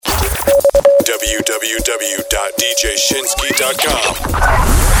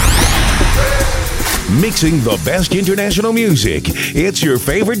www.djshinsky.com. Mixing the best international music. It's your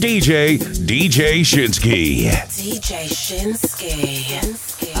favorite DJ, DJ Shinsky. DJ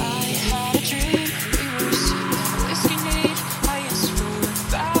Shinsky.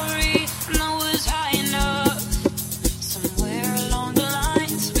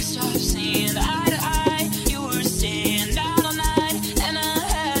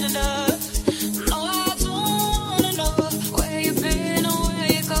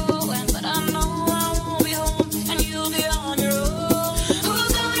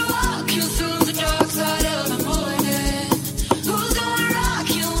 Who's gonna rock you through the dark side of the morning? Who's gonna rock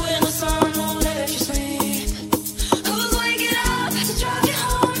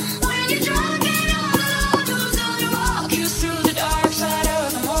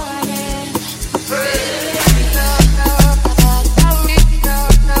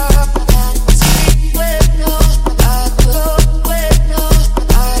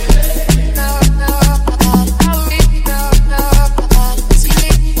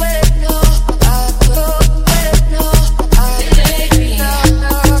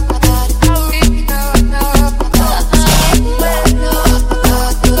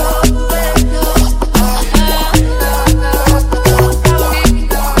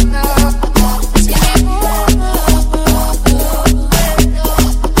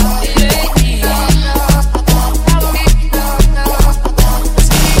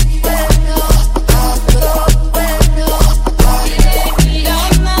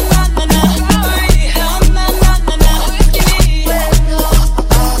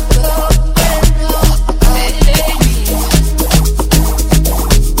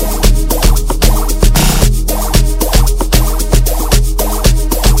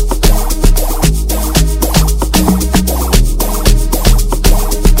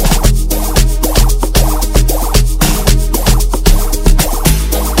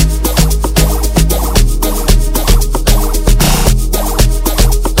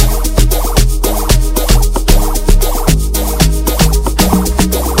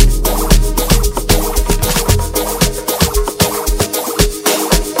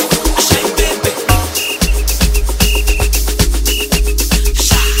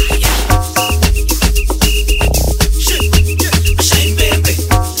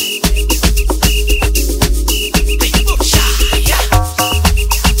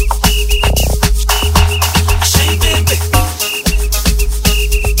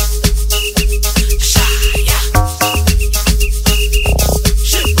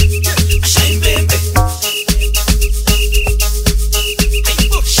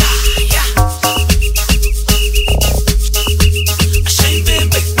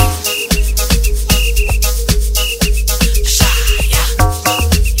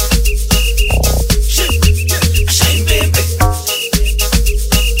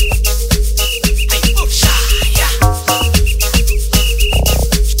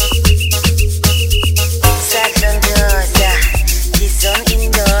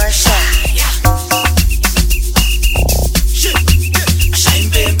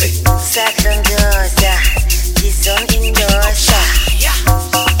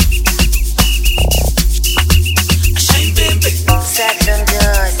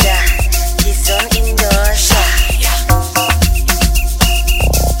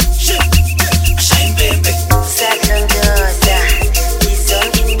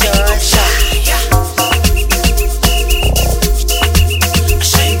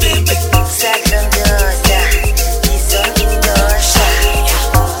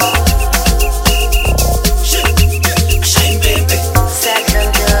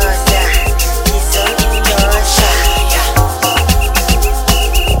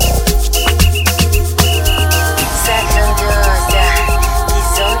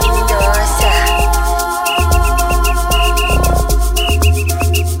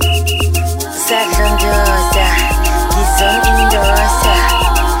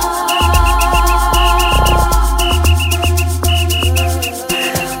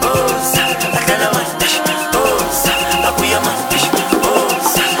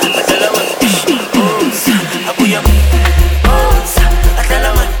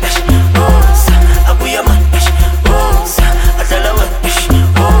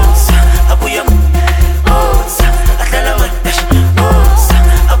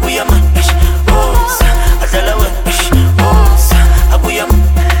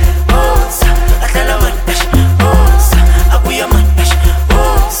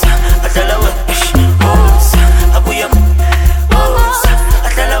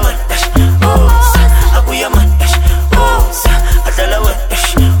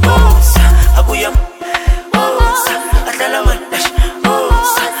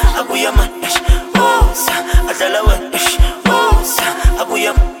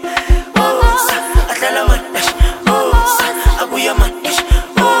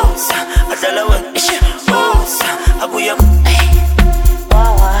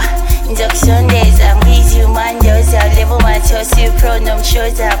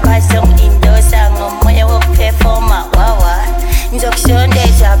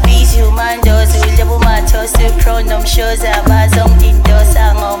deja busy humandos ulebo mathosi pronom shows abazong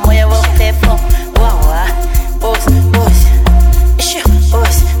indosa ngomoya wokuphefo wawa boss issue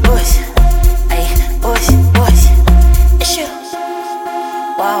boss ay boss issue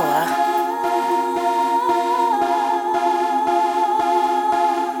wawa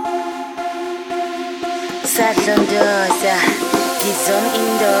sadlondosa gizon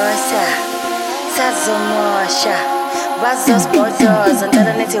indosa sazomosha bazosbodoza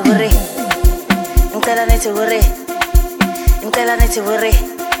ngicela nithi hurry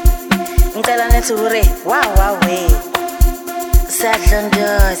wow we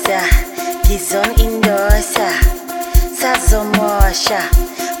sadlondosa gizon indosa sazomosha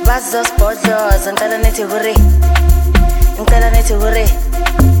bazosbodoza ngicela nithi hurry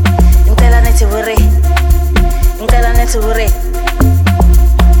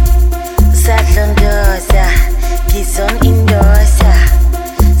sadlondosa gizon indosa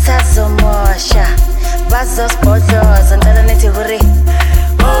sazomosha bazosbodoza ngicela nithi hurry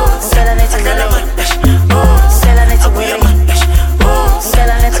sadlondosa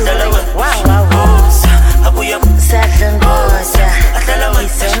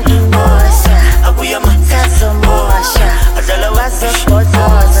gizon indosa sazomosha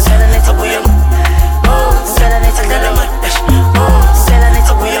bazosbodoza ngicela nithi hurry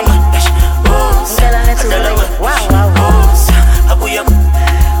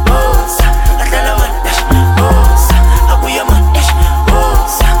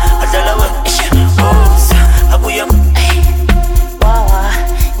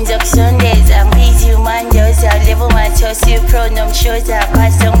pronom shows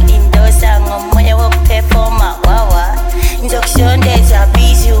abazong indosa ngomoya wokuphefoma wawa ngizokushondeza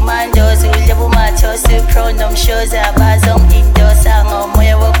busy umandozi ulebo mathosi pronom shows abazong indosa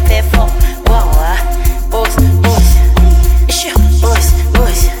ngomoya wokuphefoma wawa boss issue boss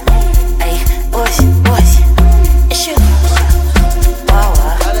ay boss issue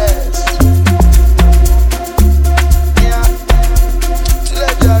wawa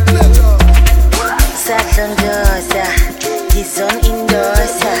sadlondosa gizon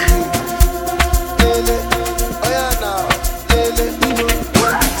indosa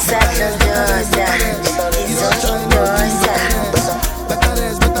sadlondosa gizon indosa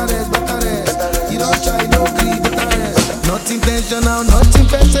you don't try no greed not intentional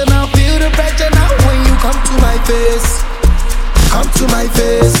feel the pressure now when you come to my face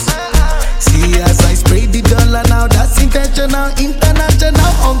see as I spray the dollar now that's intentional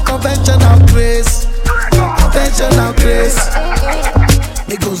international unconventional grace conventional grace.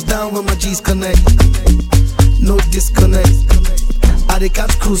 It goes down when my G's connect. No disconnect. I dey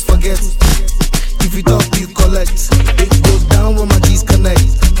catch cruise forget. If you talk, you collect. It goes down when my G's connect.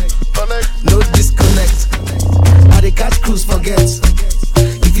 No disconnect. I dey catch cruise forget.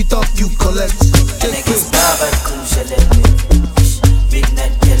 If you talk, you collect. Take it.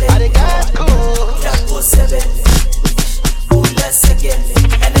 I dey catch cruise.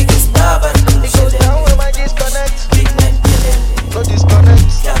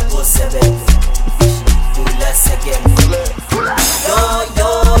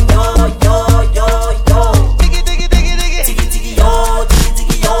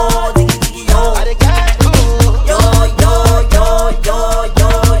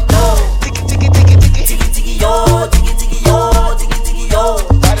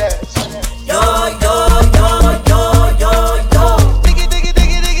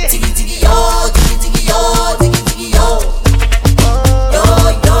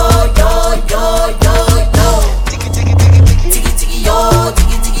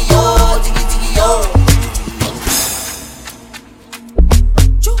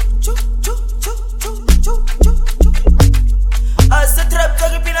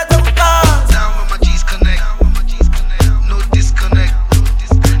 No disconnect.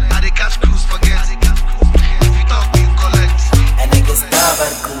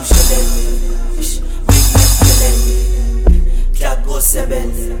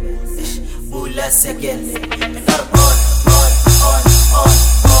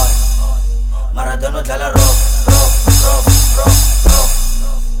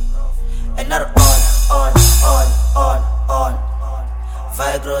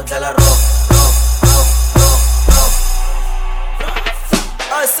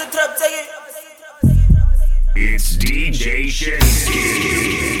 It's DJ Shayi.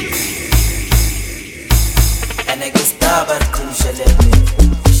 And I guess Tabar Kushalele,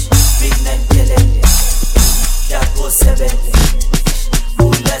 Big Night Kelele, Kago Sebele,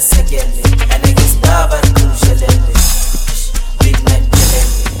 Mula Segele, and I guess Tabar Kushalele, Big Night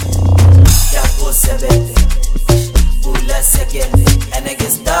Kelele, Kago Sebele, Mula Segele, and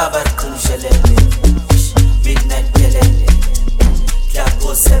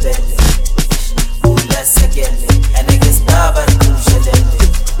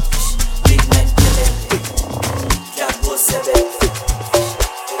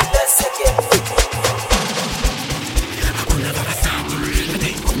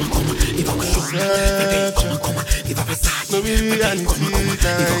Buluku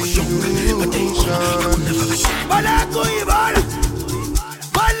Yaba,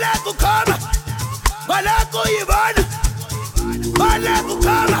 Buluku come, Buluku Yaba, Buluku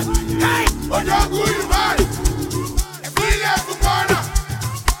come, hey, Buluku Yaba, Buluku come,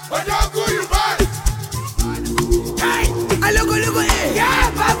 Buluku Yaba, hey, alogo logo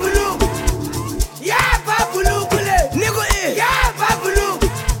Yaba Buluku, Yaba Buluku le, nigo Yaba Buluku,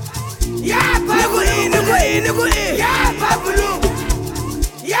 Yaba Buluku, nigo Yaba Buluku,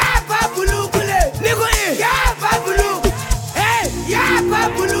 Yaba Buluku le, nigo Yaba Buluku, hey, Yaba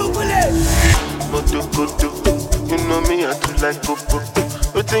Buluku le. Moto koto, you know me I too like popo.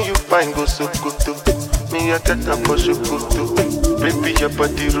 Nothing you find go so koto. Me I get a for shokoto. Baby your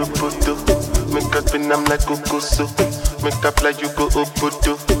body roboto. Make up and I'm like kokoso. Make up like you go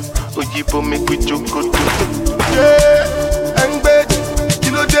obodo. Oyibo make we jokoto. Yeah, hang bed.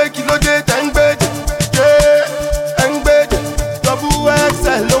 Kilo day, hang bed. Yeah, hang bed. Double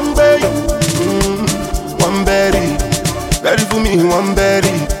XL long bed. One berry. Berry for me, one berry.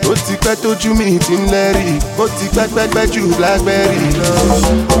 Ó ti pẹ́ tójú mi ti ń lẹ́rì. Ó ti pẹ́ ju blackberry lọ.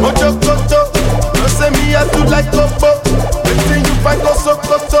 Ojokoto, no say me I too like popo. Wetin you find go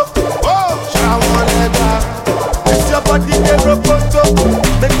sokoto. Ṣàwọn ẹ̀dá, this your body dey roboto.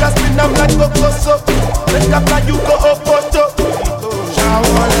 Make us spin am like kokoso. Make up like you go opoto.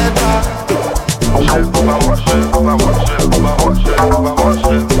 Ṣàwọn ẹ̀dá.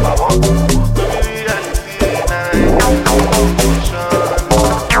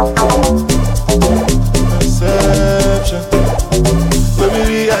 Perception, maybe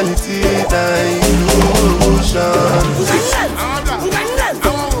reality illusion.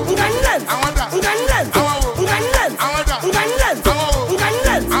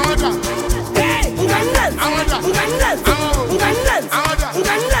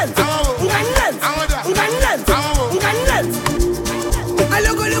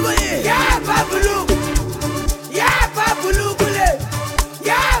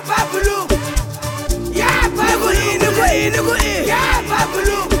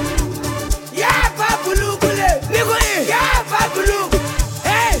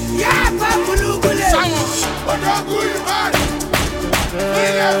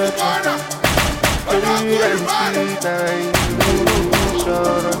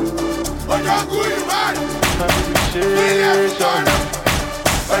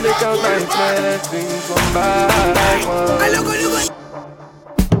 I look out my blessings one by one.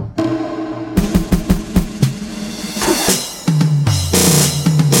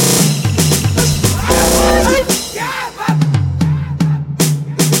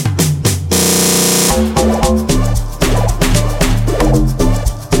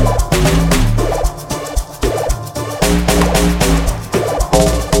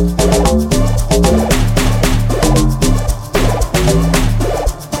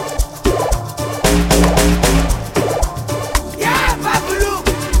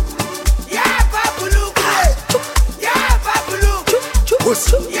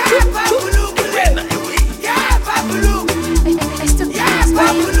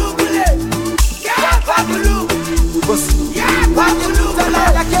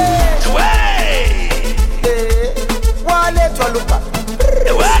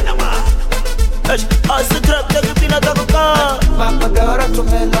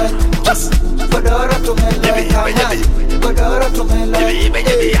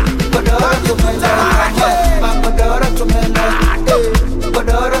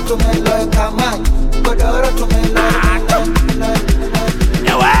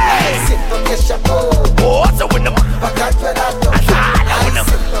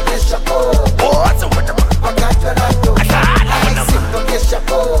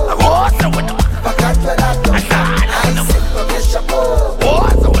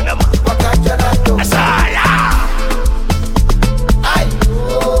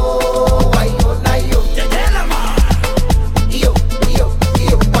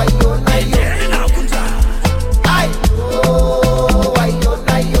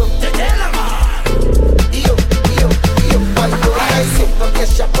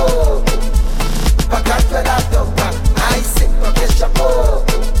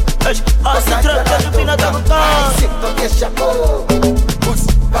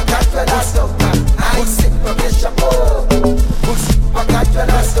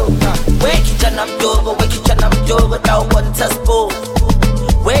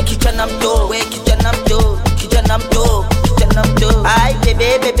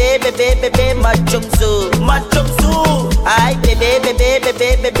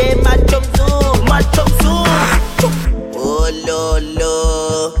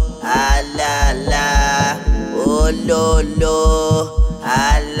 Oh lo lo,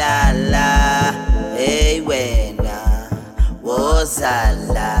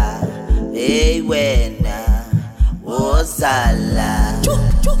 Hey wena Woza la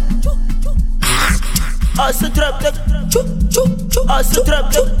As a trap tak as a trap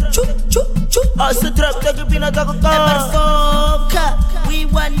tak as a trap tak pinata ko ka. We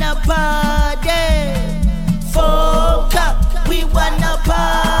wanna party. Foka, we wanna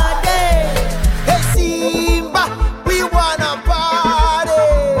party. Hey Simba, we wanna party.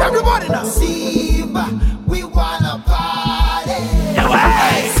 Everybody now. Simba, we wanna party.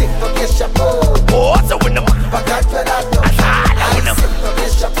 Hey, Simba get chapeau. what's up with the Pagatuelato. Simba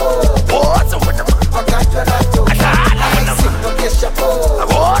get chapeau. what's up with the Pagatuelato. Simba get chapeau.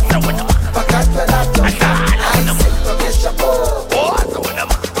 what's up with the Pagatuelato. Simba get chapeau. what's up with the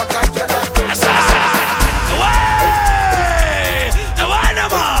Pagatuelato.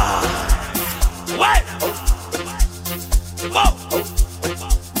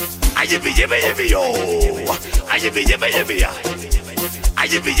 Yippee yo, yippee yo, yippee yo, yippee yo,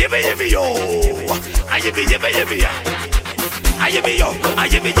 yippee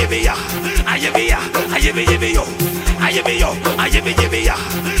yo, yippee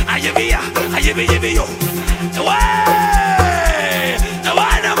yo, yippee yo, yippee yo.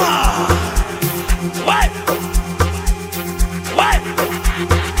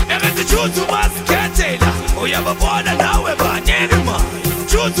 Choose masketela, uyababona nawe banyenima.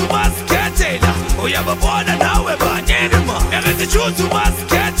 Choose masketela, uyababona nawe banyenima. Erethi choose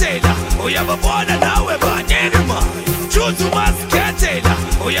masketela, uyababona nawe banyenima. Choose masketela,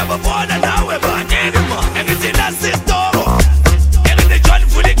 uyababona nawe banyenima. Erethi nasistoro, erethi John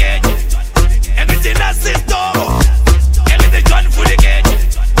Fuligeni. Erethi nasistoro, erethi John Fuligeni.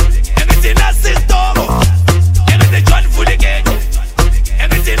 Erethi nasistoro, erethi John Fuligeni.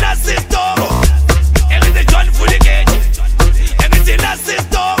 Everything I sit door, everything John full again. Everything I sit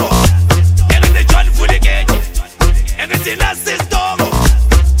door, everything John full again. Everything I sit door,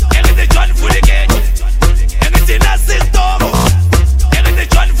 everything John full again. Everything I sit door, everything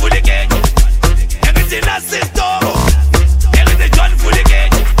John full again. Everything I sit door, everything John full again.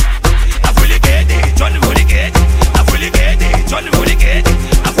 I full again, John full again. I full again, John full again.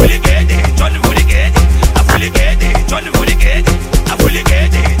 I full again, John full again. I full again, John full again. I fully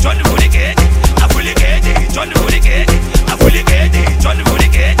get it, John fully get it. I fully get it, John fully get it. I fully get it, John fully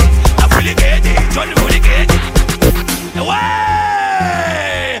get it. I fully get it, John fully get it.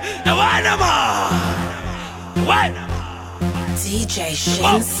 Why, nama? What? DJ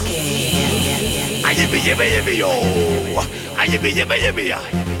Shinsky. I yippee yo. I yippee yo.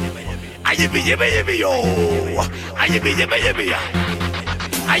 I yippee yo. I yippee yo.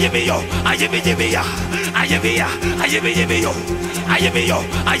 Ayebe yo, ayebe ya, ayebe ya, ayebe yo, ayebe yo,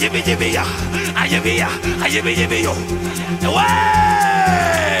 ayebe ya, ayebe ya, ayebe yo.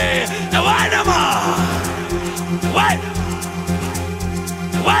 Why? Why nama? Why?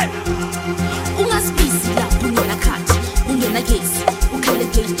 Why? Ungaspisi lapho ungena khathi, ungena gesi, ukhale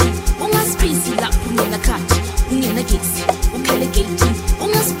gate. Ungaspisi lapho ungena khathi, ungena gesi, ukhale gate.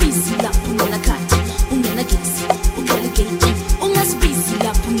 Ungaspisi lapho ungena khathi, ungena gesi, ukhale gate. Ungaspisi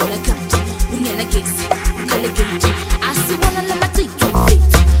lapho ungena khathi, ungena gesi, ukhale gate. Asiwana lama tiki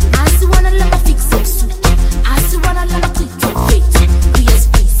fate, asiwana lama fix up suit, asiwana lama tiki fate.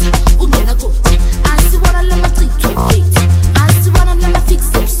 Uyaspisi, ungena goti, asiwana lama tiki fate, asiwana lama fix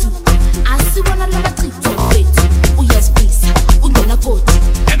up suit, asiwana lama tiki fate. Uyaspisi, ungena goti.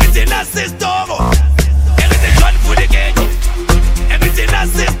 Everything I say store, everything John full again. Everything I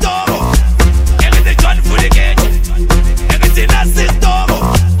say store, everything John full again. Everything I say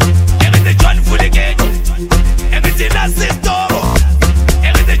store, everything John full again. Everything I say store,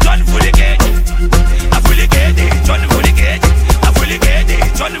 everything John full again. I fully get it, John full again. I fully get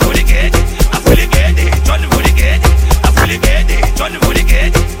it, John full again. I fully get it, John full again. I fully get it, John full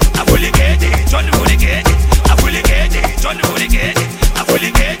again. I fully get it, John full again. I fully get it, John full again. I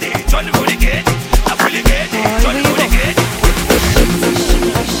fully get it, John full again. I fully get it, John full again.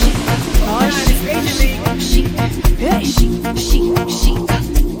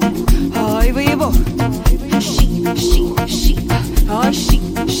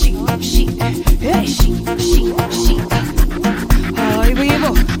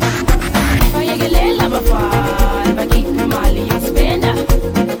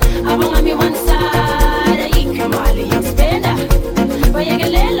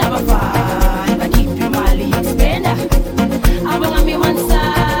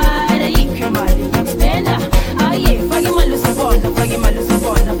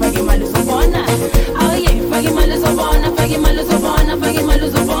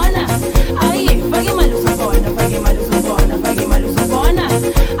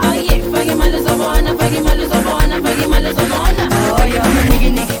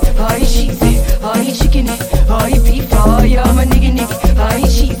 She's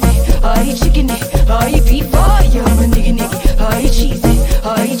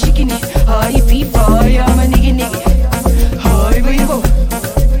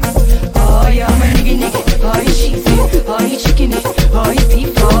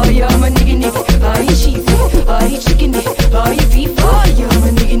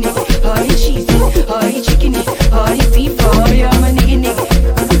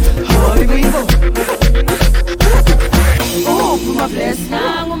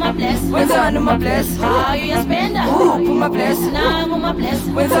uma bless. How you spender? Uma bless. Nang uma bless.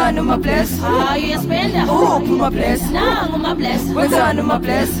 Wenzani uma bless. How you spender? Uma bless. Nang uma bless. Wenzani uma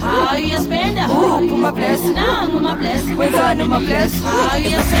bless. How you spender? Uma bless. Nang uma bless. Wenzani uma bless. How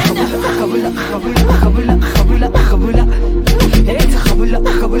you spender? Kabula, kabula, kabula, kabula, kabula. Hey, kabula,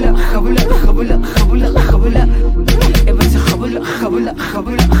 kabula, kabula, kabula, kabula, kabula. Ebase kabula, kabula,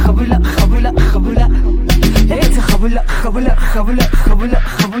 kabula, kabula, kabula, kabula. Hey, kabula, kabula, kabula, kabula,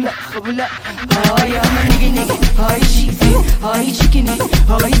 kabula, kabula. Ay, Amanikiniki, ay cheesy, ay chickeny,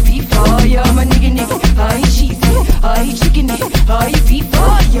 ay beef. Ay, Amanikiniki, ay cheesy, ay chickeny, ay beef.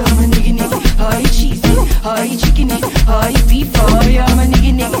 Ay, Amanikiniki, ay cheesy, ay chickeny, ay beef. Ay,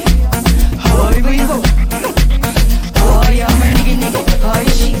 Amanikiniki, ay baby. Ay, Amanikiniki, ay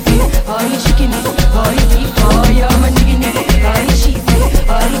cheesy, ay chickeny, ay beef. Ay, Amanikiniki, ay cheesy,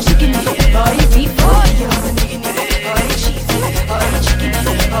 ay chickeny, ay beef. Ay, Amanikiniki, ay cheesy, ay chickeny,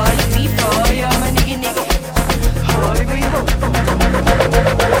 ay beef. Ay, Amanikiniki, ay baby.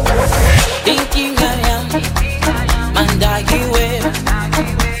 Inkinga yami mandakiwe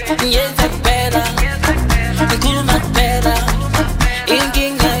yenza kuphela ngikhuluma kuphela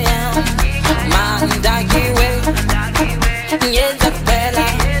inkinga yami mandakiwe yenza kuphela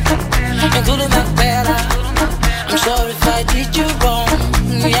ngikhuluma kuphela I'm sorry if I did you wrong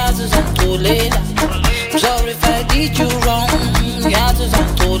uyazi uzangixolela I'm sorry if I did you wrong uyazi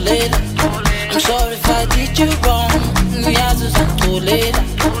uzangixolela I'm sorry if I did you wrong uyazi uzangixolela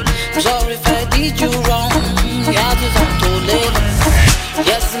I'm sorry if I did you wrong uyazi uzangixolela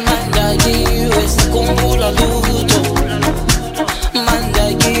Yes mandakiwe sikhumbula lutho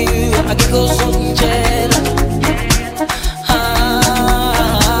mandakiwe akekho ozongitshela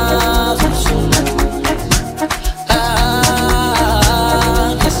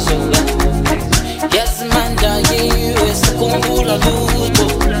Yes mandakiwe sikhumbula lutho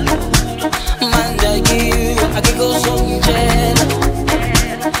mandakiwe akekho ozongitshela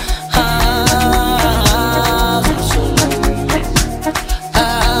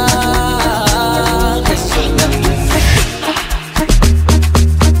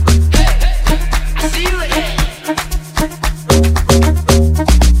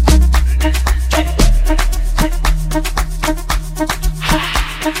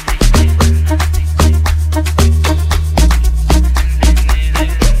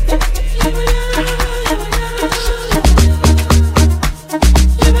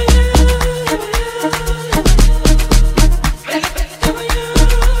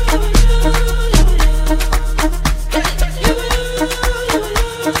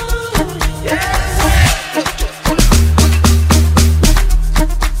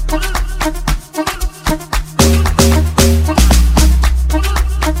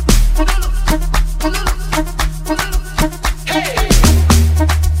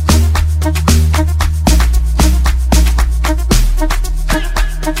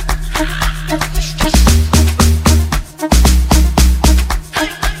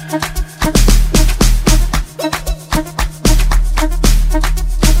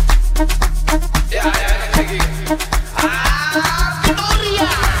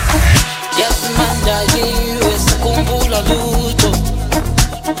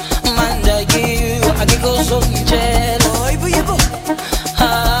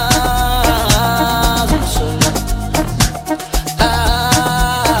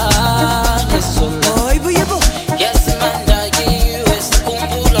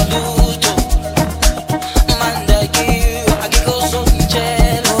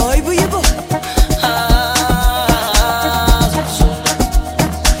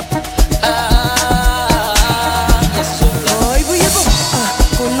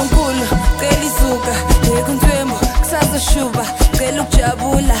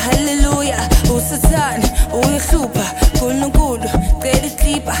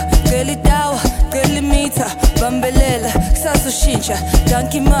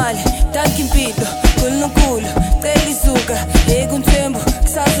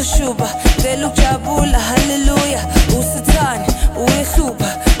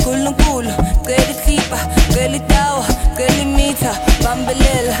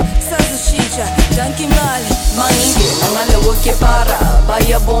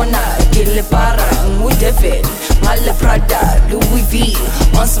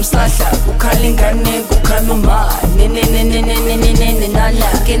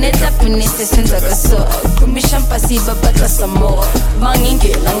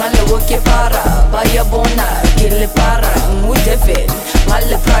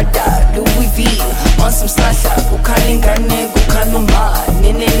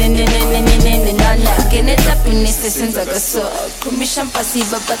senza che so, come champagne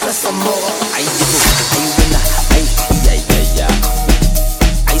batata samo. Ai debo, ai wena, ai ya ya ya.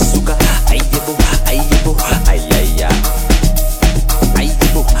 Ai suka, ai debo, ai debo, ai ya ya. Ai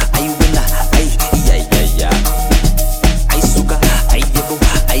debo, ai wena, ai ya ya ya. Ai suka, ai debo,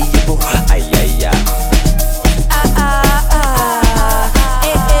 ai debo, ai ya ya.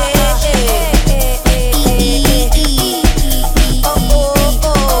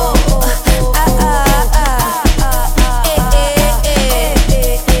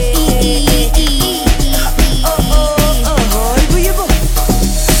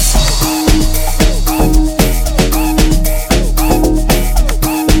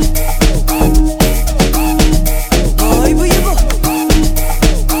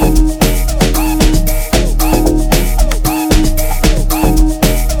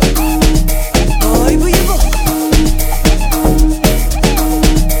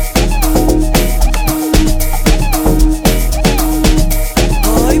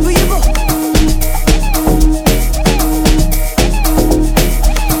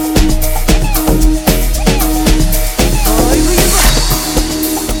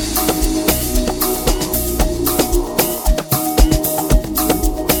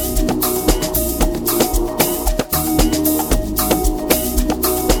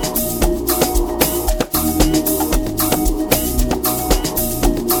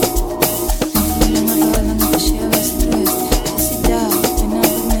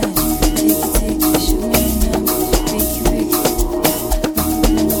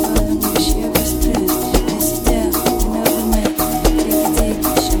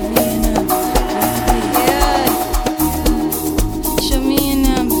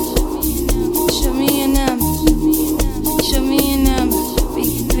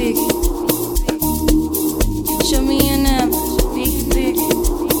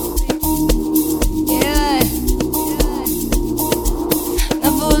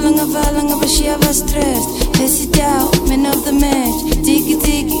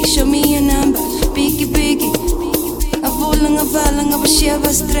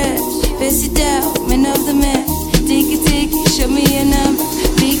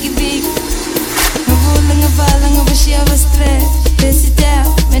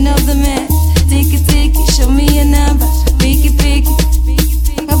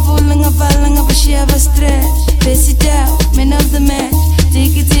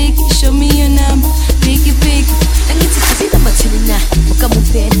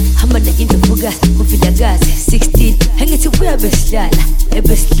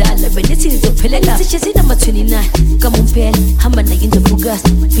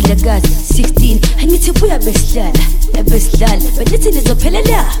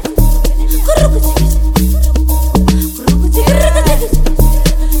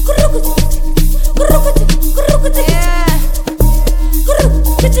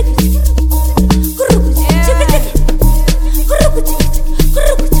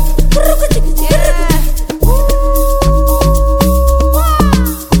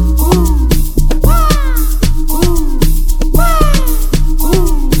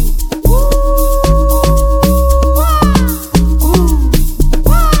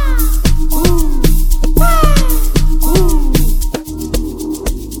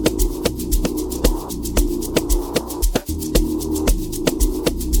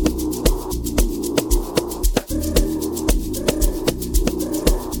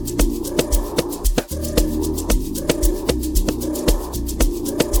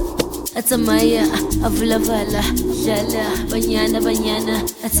 Atamaya, avulavala, jala, banyana, banyana.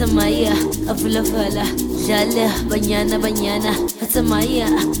 Atamaya, avulavala, jala, banyana, banyana. Atamaya,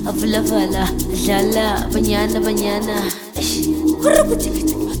 avulavala, jala, banyana, banyana.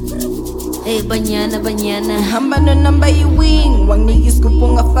 Hey, banyana, banyana. Hamba no number you wing, wang niggas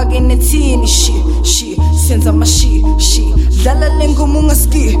kupunga fucking the teen, she, senza ma she. Dala lengo munga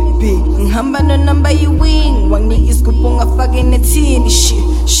ski, big. Hamba no number you wing, wang niggas kupunga fucking the teen,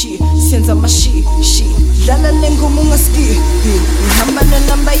 she, senza ma she. Dala lengo munga ski, big. Hamba no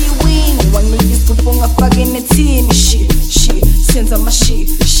number you wing, wang niggas kupunga fucking the teen, she, senza ma she.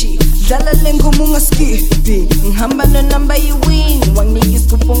 Dala lengo munga ski, big. Hamba no number you wing, wang niggas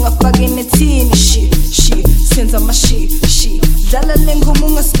kupunga fucking the teen, she, senza ma she. Dala lengo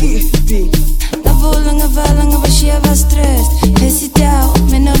munga ski, big. Navala, ngabashia va stress. Hesitao,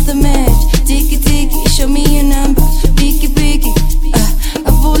 man of the match. Tiki, show me your number. Piki.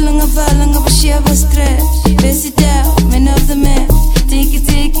 Navala, ngabashia va stress. Hesitao, man of the match. Tiki,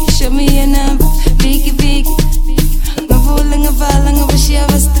 show me your number. Piki. Navala, ngabashia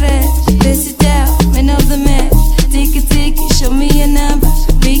va stress. Hesitao, man of the match. Tiki, show me your number.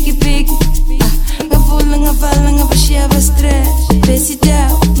 Piki. Navala,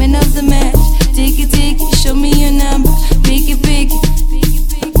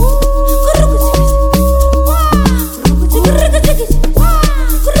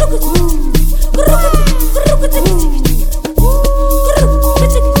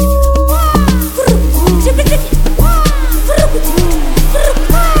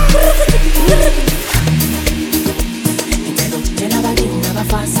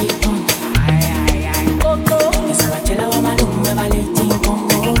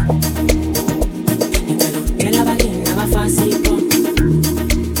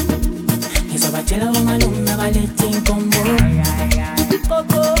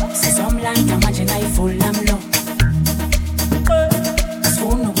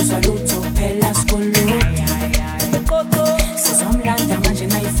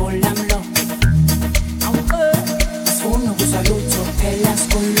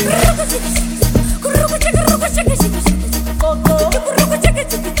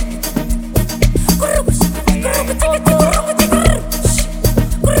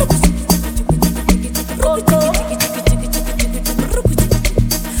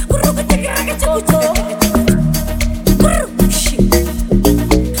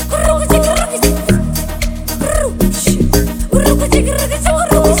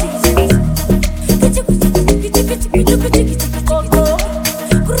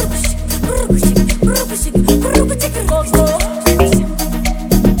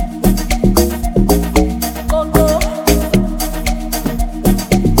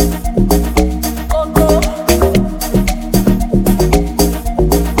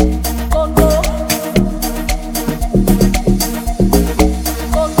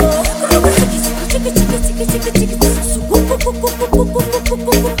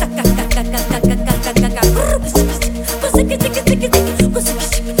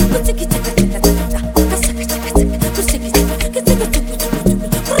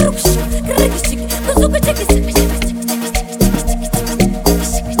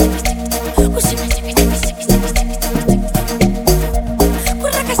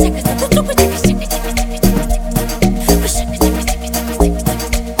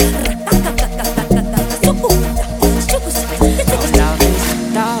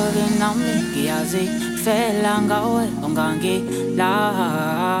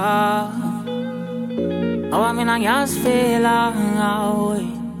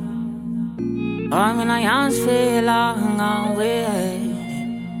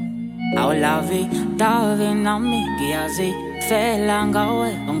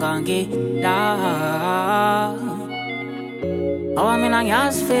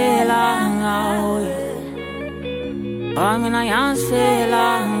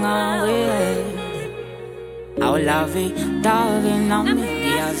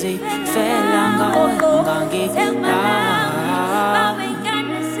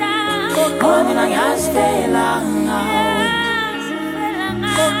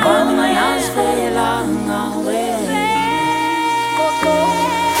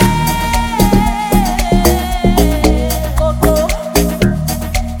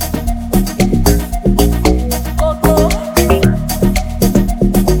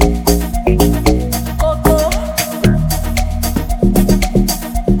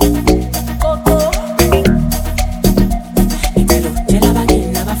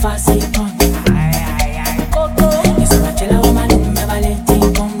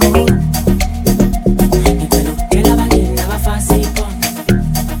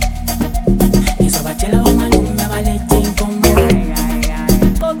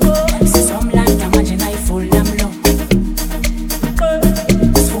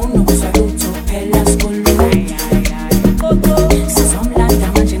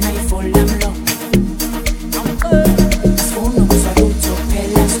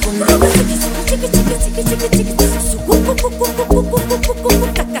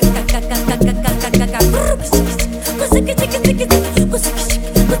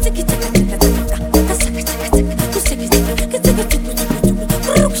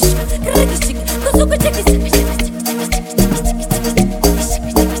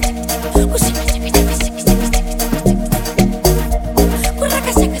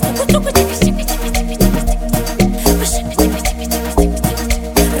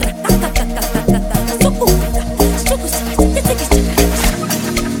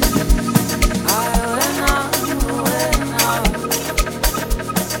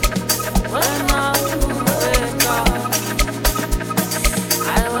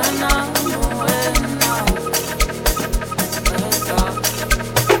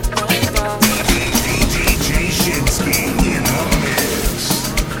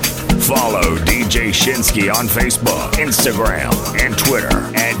 On Facebook, Instagram, and Twitter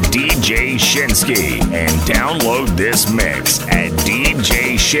at DJ Shinsky, and download this mix at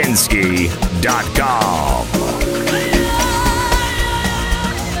djshinsky.com.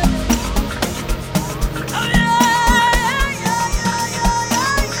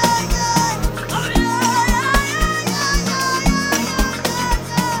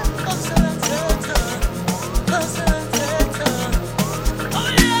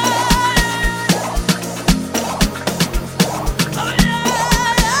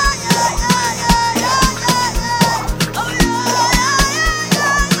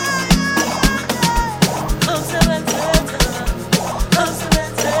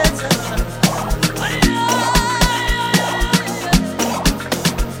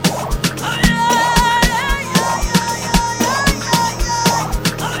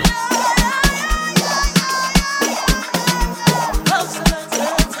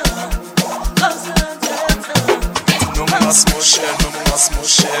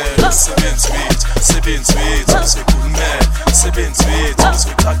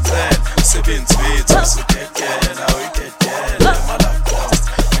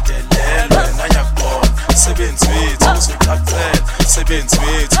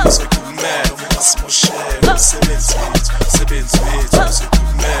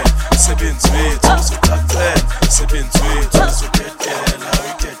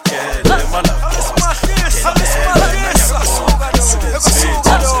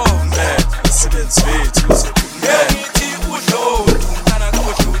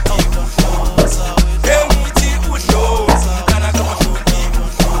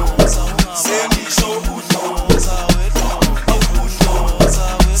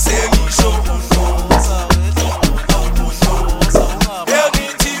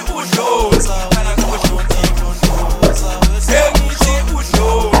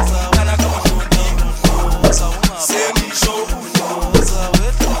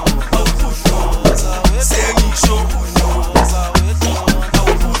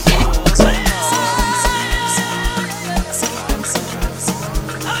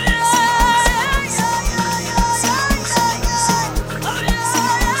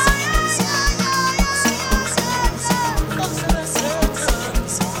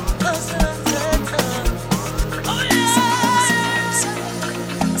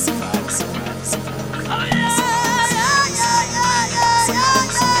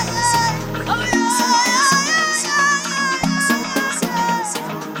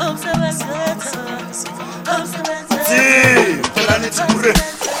 pure.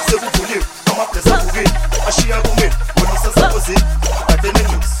 Se vous voulez, comment après ça pourrait. Achia goumé, on y s'en s'opposer. T'as des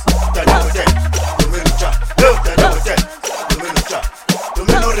news, t'as des hôtels. Domaine au chat, t'as des hôtels. Domaine au chat,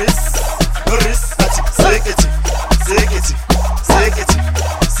 domaine au risque. Ati, seketi, seketi, seketi,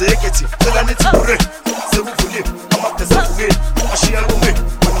 seketi. De la neti pure. Se vous voulez, comment après ça pourrait. Achia goumé,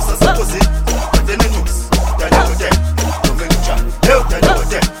 on y s'en s'opposer. T'as des news, t'as des hôtels. Domaine au chat, t'as des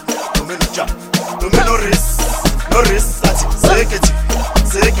hôtels. Domaine au chat, domaine au risque. Ati, seketi,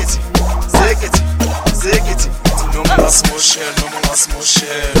 seketi, seketi, seketi. No more small shell, no more small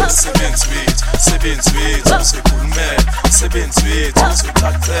shell. C'est bien sweet, c'est cool man. C'est bien sweet, c'est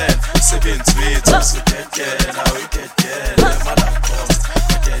cocktail. C'est bien sweet, c'est quelqu'un. Ah oui, quelqu'un. Malacrosse,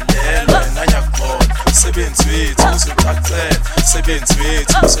 quelqu'un. Nanyakon. C'est bien sweet, c'est cocktail. C'est bien sweet,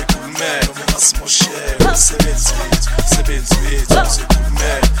 c'est cool man. No more small shell. C'est bien sweet, c'est cool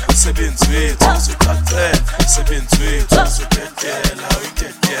man. C'est bien sweet, c'est cocktail. C'est bien sweet, c'est quelqu'un. Ah oui,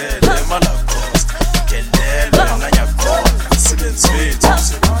 quelqu'un. Malacrosse. C'est bien sweet,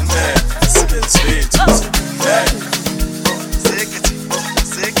 c'est good man. C'est bien sweet, c'est good man. Seketi,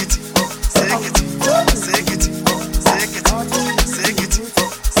 seketi, seketi, seketi, seketi, seketi,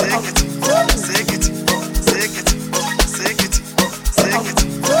 seketi, seketi, seketi, seketi,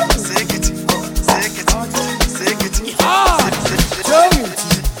 seketi, seketi, seketi, seketi.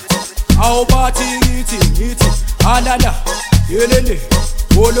 How about it, anana, yelele,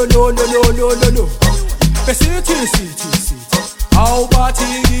 oh no. City. How about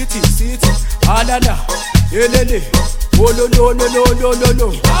it, anana, yelele, oh no.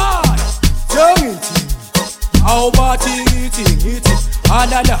 Ah, how about it,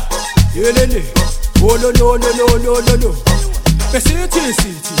 anana, yelele, oh no. City.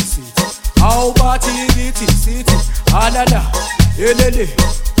 How about it, anana, yelele,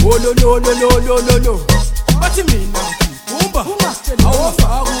 oh no. What you mean now? Umba,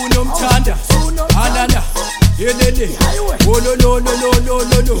 awafaku nomthanda, anana, yelele, oh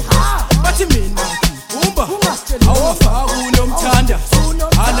no. What you mean now? Umba, awafaku nomthanda,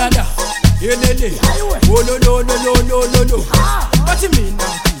 anana, yelele, oh no. What you mean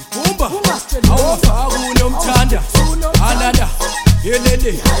now? Umba, awafaku nomthanda, anana,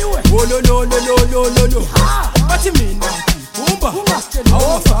 yelele, oh no. What you mean now? Umba,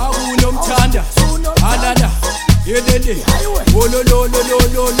 awafaku nomthanda, anana, yelele, oh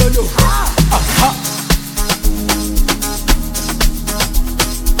no. Aha.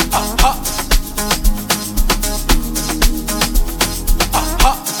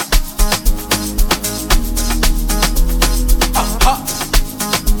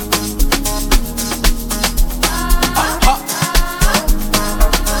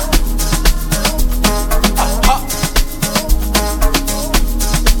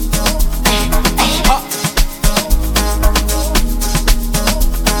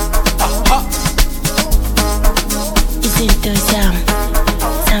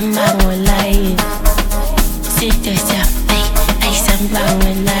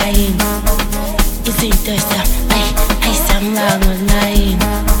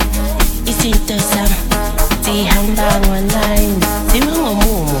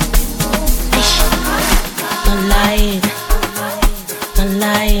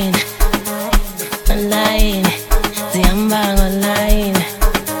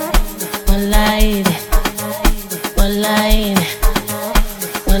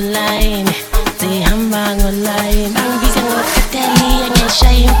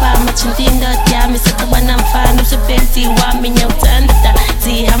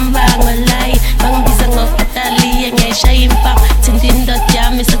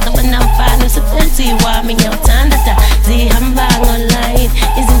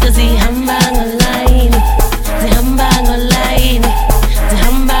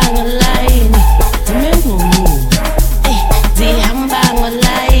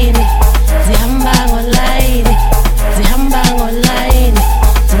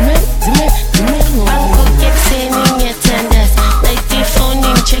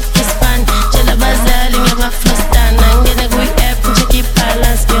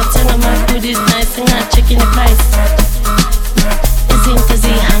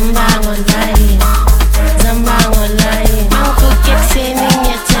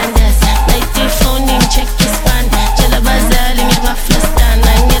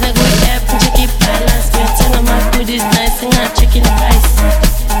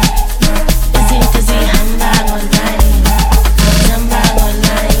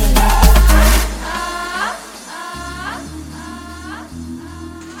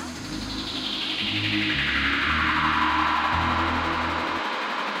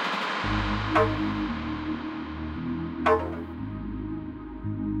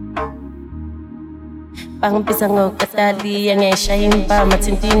 Bangipisa ngokatali ngeshayi mpama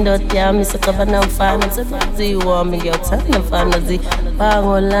thinta indoda yami sicabana mfana sebenziwa ngiyawuthanda mfana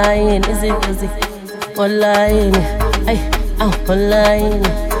zibangolayini izinto online ay online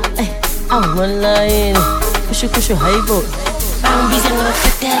ay online kushu hayibo Bangipisa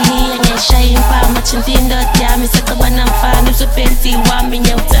ngokatali ngeshayi mpama thinta indoda yami sicabana mfana sebenziwa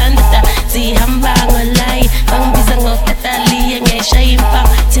ngiyawuthanda zihamba online Bangipisa ngokatali ngeshayi mpama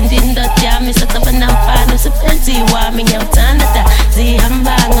thinta indoda yami sicabana mfana sebenziwa ngiyawuthanda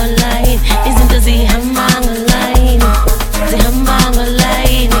zihamba online izinto zihamba online zihamba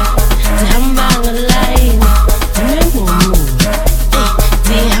online zihamba online zimengumu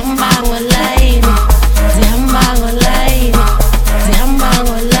zihamba online zihamba online zihamba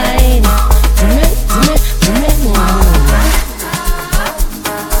online zimengumu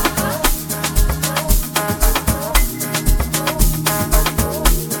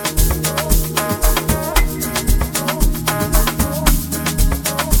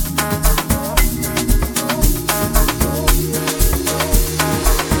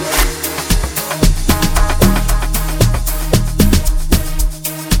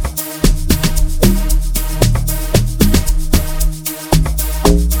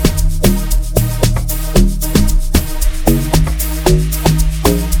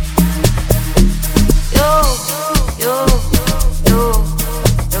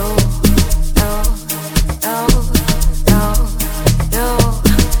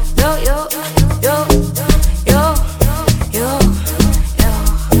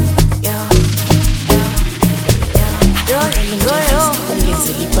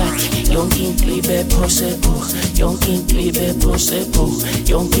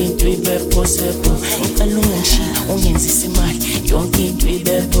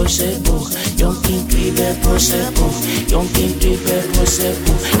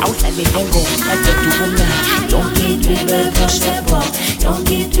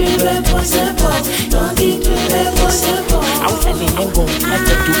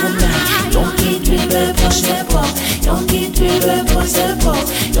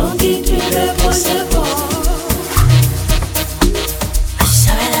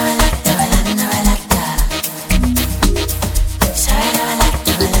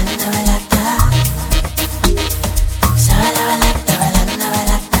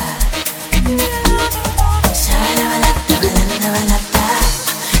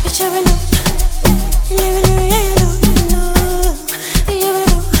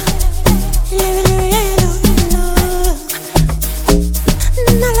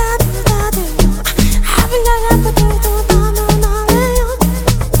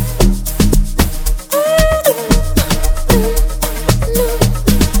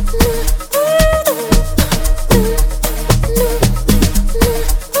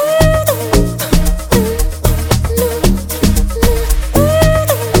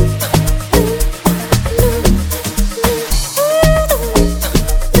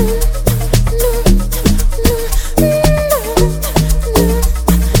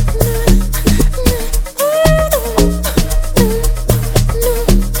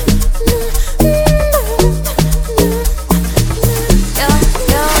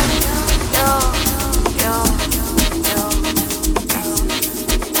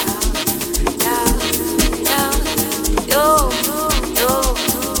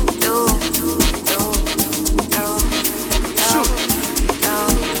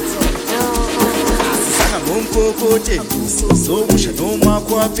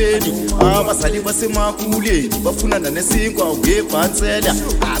bafunana nesinkwa ngebhansela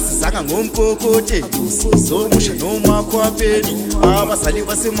asizanga ngomkokote zomusha noma khwapheni abazali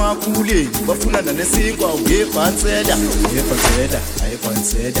basemakhuleni bafunana nesinkwa ngebhansela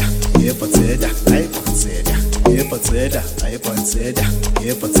ayebhansela yebhansela ayebhansela yebhansela ayebhansela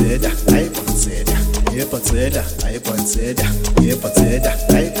yebhansela ayebhansela yebhansela ayebhansela yebhansela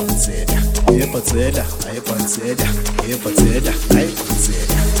ayebhansela yebhansela ayebhansela yebhansela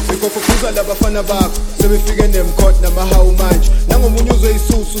ayebhansela Ikophuza labafana bakho sebefike nemkhot namahawu manje nangomunye uzwe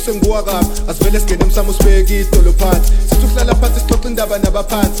isusu senguwa kabi asivele singene emsamo sibeke idolo phansi sithi uhlala phansi sixoxa indaba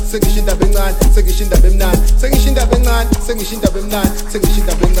nabaphansi sengisho indaba encane sengisho indaba emnani sengisho indaba encane sengisho indaba emnani sengisho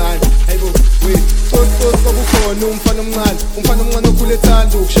indaba encane hayibo we sokukhona umfana omncane okhule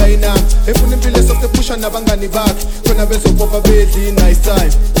ethanda ukushaya inamba efuna impilo esosepusha nabangani bakhe khona bezopopa bedli nice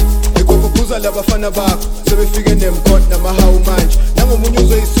time Ikophuza labafana bakho sebefike nemkhot namahawu manje nangomunye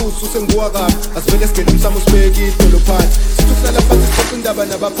uzwe isusu senguwa kabi asivele singene emsamo sibeke idolo phansi sithi uhlala phansi sixoxa indaba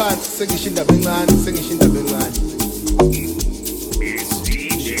nabaphansi sengisho indaba encane sengisho indaba encane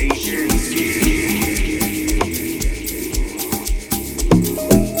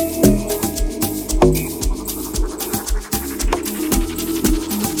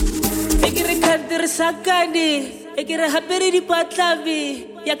sakane e ke re hapere dipatlabe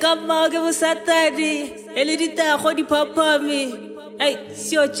ya ka mmao ke bosatane e le ditago diphapame ai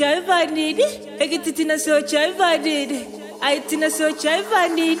seo jaivanini e ke titina seo jaivanini ai tina seo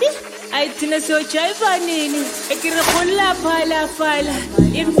jaivanini ai tina seo jaivanini e ke re golla phala phala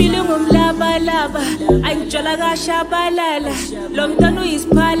impilo ngumlabalaba anjola kashabalala lo mntwana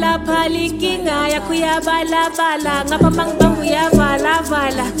uyisiphala phala inkinga yakho yabalabala ngapha mangibangu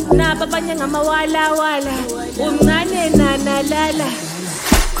yavalavala naba abanye ngamawalawala umncane nanalala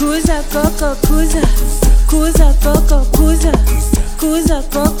kuza koko kuza kuza koko kuza kuza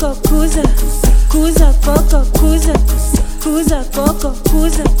koko kuza kuza koko kuza kuza koko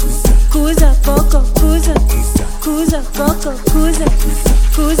kuza kuza koko kuza kuza koko kuza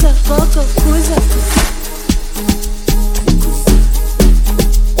kuza koko kuza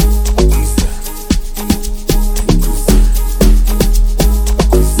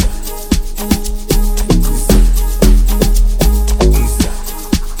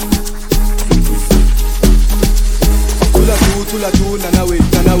Tula tu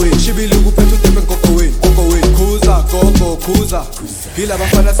nanawe shibiluku phethu tepe kokoweni kuza hila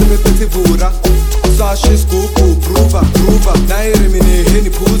bafana sebephethe ivura sashi sigugu prova nayiremine heni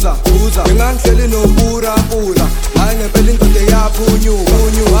phuza ngangihleli nopura hayi ngempela indoda yaphunyuka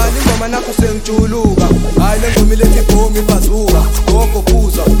hayi ingoma nakho sengijuluka hayi lengoma ilethi bomi bazuka gogo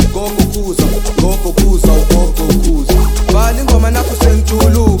kuza hayi ingoma nakho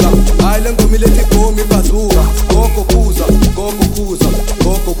sengijuluka hayi lengoma ilethi bomi bazuka gogo kuza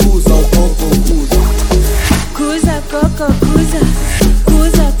kuza koko kuza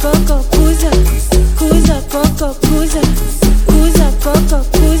kuza koko kuza kuza koko kuza kuza koko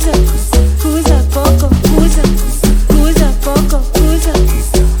kuza kuza koko kuza kuza koko kuza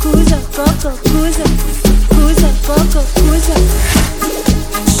kuza koko kuza kuza koko kuza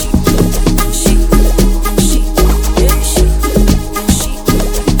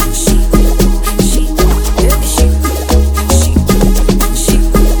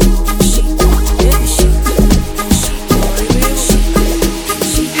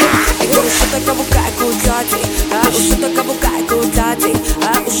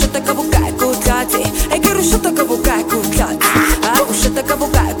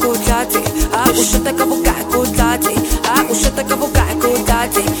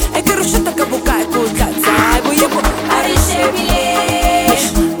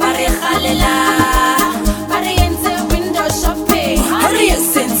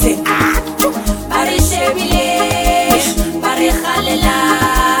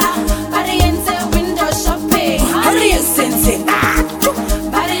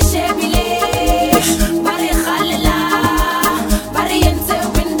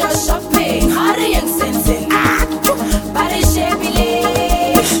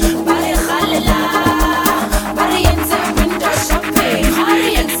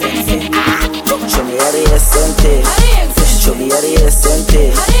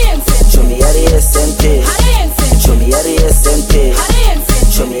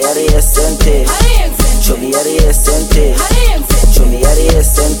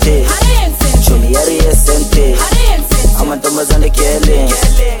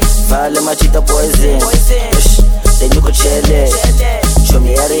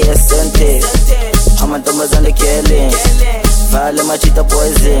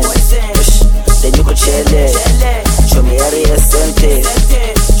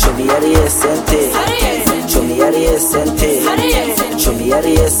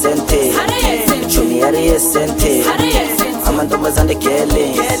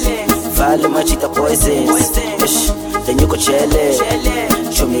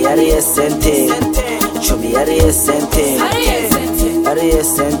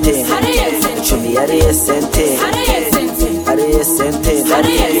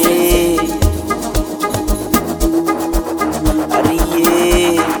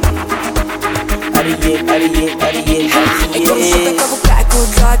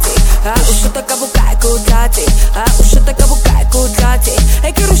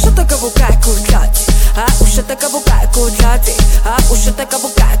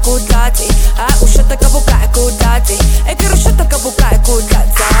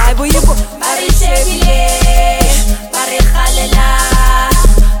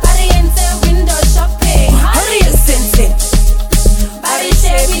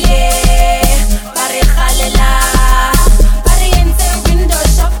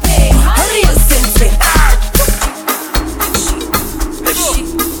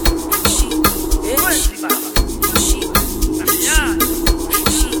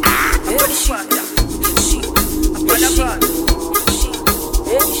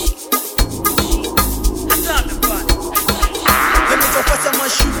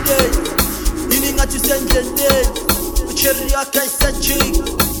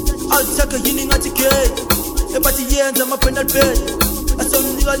awuthaka yini ngathi gay ebathi yenza ama-penal bed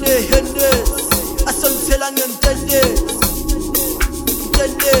asomnika ne-handles asomthela ngentelezi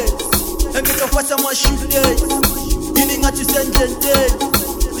engitofasa ama-shoelace yini ngathi sendlenteni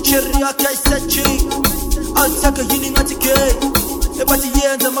ucherry yakhe ayisajiki awuthaka yini ngathi gay ebathi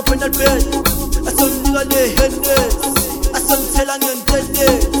yenza ama-penal bed asomnika ne-handles asomthela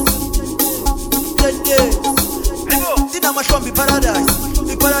ngentelezi sinamashwambi paradise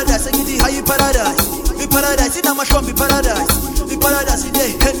iparadise engithi hayi iparadise iparadise sinamashwambi paradise iparadise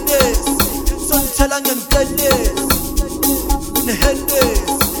ne-handles somthela ngentelezi ne-handles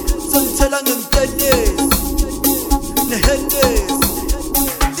somthela ngentelezi ne-handles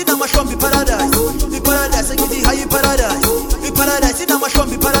sinamashwambi paradise iparadise engithi hayi iparadise iparadise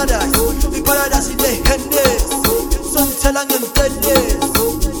sinamashwambi paradise iparadise ne-handles somthela ngentelezi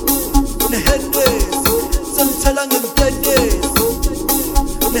ne-handles somthela ngentelezi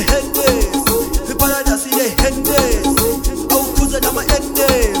ne-handles iparadise ne-handles awukhuza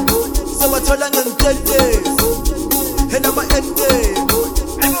nama-endem sewathola ngentelezi enama-endem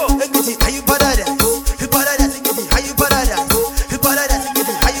engithi hayi iparadise iparadise engithi hayi iparadise iparadise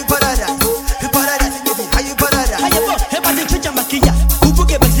engithi hayi iparadise iparadise engithi hayi iparadise ayebo ebathi ntshintsha magiya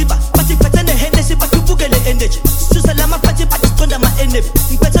ubuke beziba bathi phethe ne-handles bathi ubukele energy susa lama bathi siqonda ama-enemy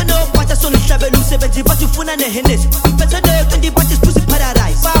ngiphethe nokwatha sonihlabela umsebenzi bathi ufuna ne-handles ngiphethe no-20 bathi siphuza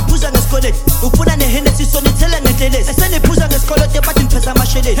iparadise bayaphuza ngesikoleti ufuna ne-handles sonithela ngentelezi eseniphuza ngesikoloti bathi ngipheza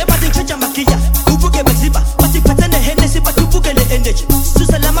amasheleni ebathi ntshintsha magiya ubuke beziba bathi phethe ne-handles bathi ubukele energy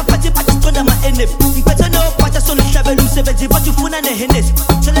susa lama bathi siqonda ama-enemy ngiphethe nokwatha sonihlabela umsebenzi bathi ufuna ne-handles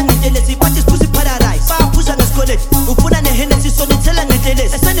thela ngentelezi bathi siphuza iparadise bayaphuza ngesikoleti ufuna ne-handles sonithela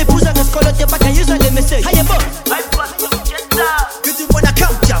ngentelezi eseniphuza ngesikoloti bathi ayizwa le message hayebo Githi wena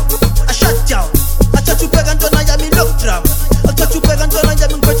countdown, a shutdown athatha ubheka ntwana yami lockdown athatha ubheka ntwana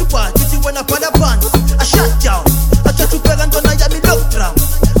yami ngiphethe ubhadi githi wena bhala phansi a shutdown athatha ubheka ntwana yami lockdown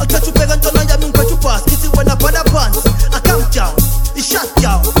athatha ubheka ntwana yami ngiphethe ubhadi githi wena bhala phansi a countdown i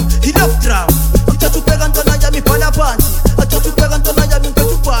shutdown i lockdown athatha ubheka ntwana yami bhala phansi athatha ubheka ntwana yami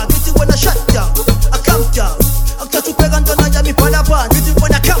ngiphethe ubhadi githi wena shutdown a countdown athatha ubheka ntwana yami bhala phansi githi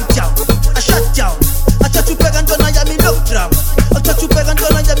wena countdown a shutdown athatha ubheka ntwana yami lockdown athatha ubheka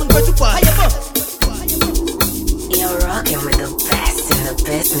ntwana yami ngiphethe ubhadi You're rocking with the best in the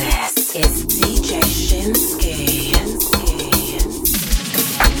business. It's DJ Shinsky.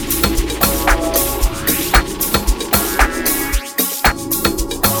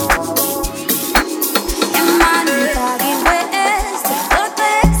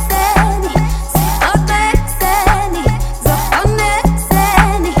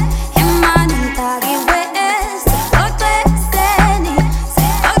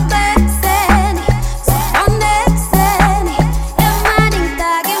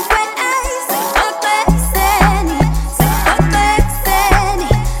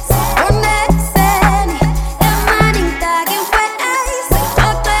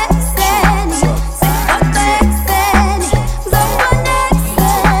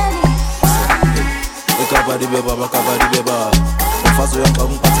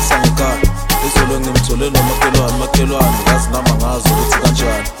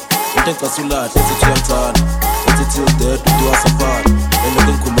 Ulahle sithi uyangithanda ethi till death uthi wasaphala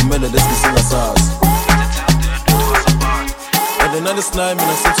elokhu ngikhulumele lesingisingasazi and nalesinayi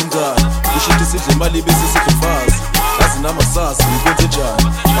mina sithi njani ishithi sidle imali bese sidle mfazi yazi namasasi ngikwenze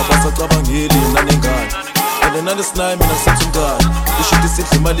njani abasacabangeli nanengane and nalesinayi mina sithi njani ishithi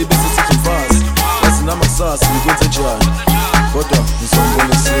sidle imali bese sidle mfazi yazi namasasi ngikwenze njani kodwa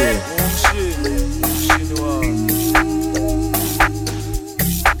ngizombonisile umshini wami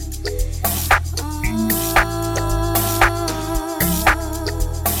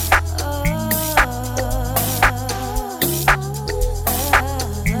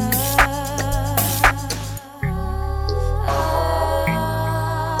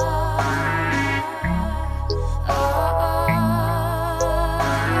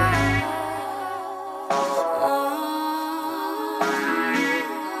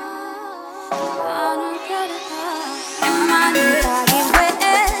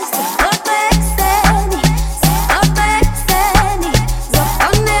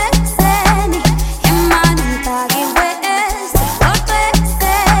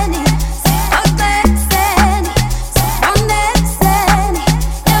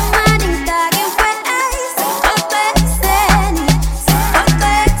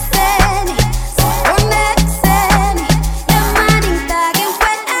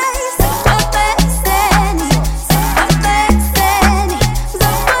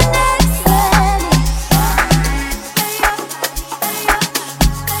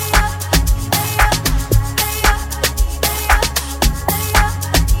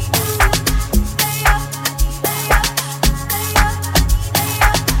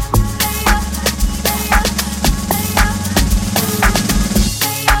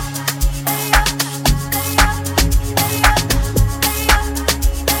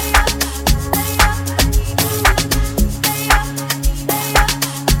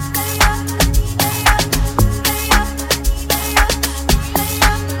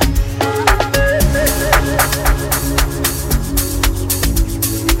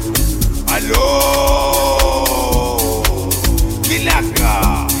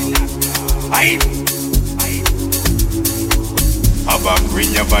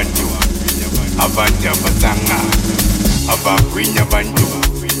abagwinya bantu abantu abasanga abagwinya bantu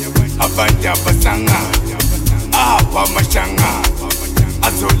abantu abasanga abamashanga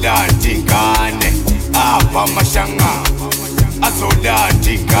azolanda ingane abamashanga azolanda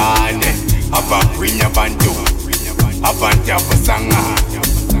ingane abagwinya bantu abantu abasanga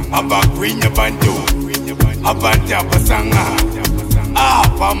abagwinya bantu abantu abasanga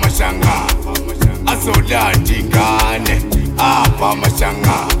abamashanga azolanda ingane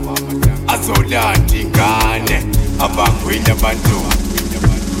abamashanga azolanda ingane abagwinya bantu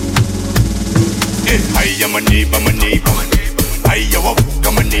Hiya maniba maniba Hiya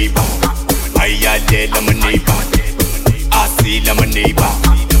wabuka maniba Hiya lela maniba Asila maniba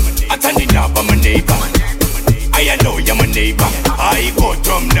Atanidaba maniba Hiya loya maniba I go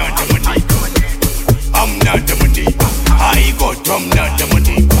drum nada maniba I'm not the maniba I go drum nada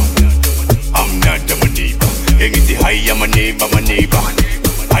maniba I'm not the maniba Engiti hiya maniba maniba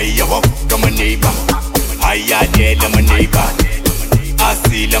Hiya wabuka maniba Hiya lela maniba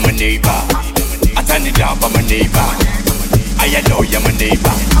Asila maniba Atanidaba my neighbor I know you're my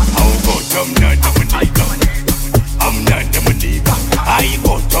neighbor I'll go from none to my neighbor I'm not my neighbor I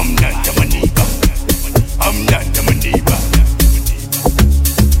go from none to my neighbor I'm not my neighbor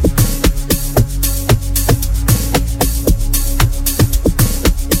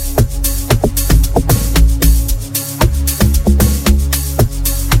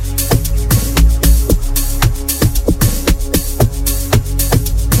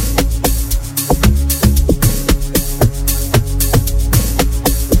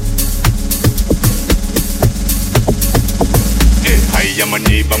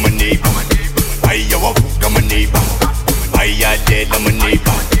my neighbor Hiya wabuka my neighbor Hiya lela my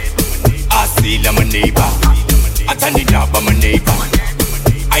neighbor Asila my neighbor Atanidaba my neighbor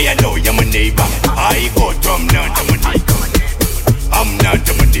Hiya loya my neighbor I go drum nada my neighbor I'm not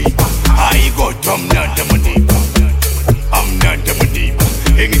my neighbor I go drum nada my neighbor I'm not my neighbor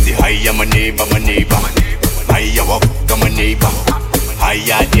Engiti hiya my neighbor Hiya wabuka my neighbor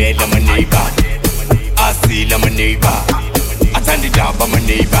Hiya lela my neighbor Asila my neighbor Atanidaba my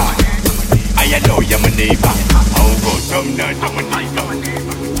neighbor I know you're my neighbor I'll go from nada my neighbor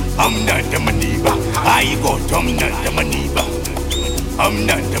I'm not my neighbor I go from nada my neighbor I'm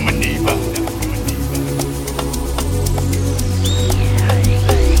not my neighbor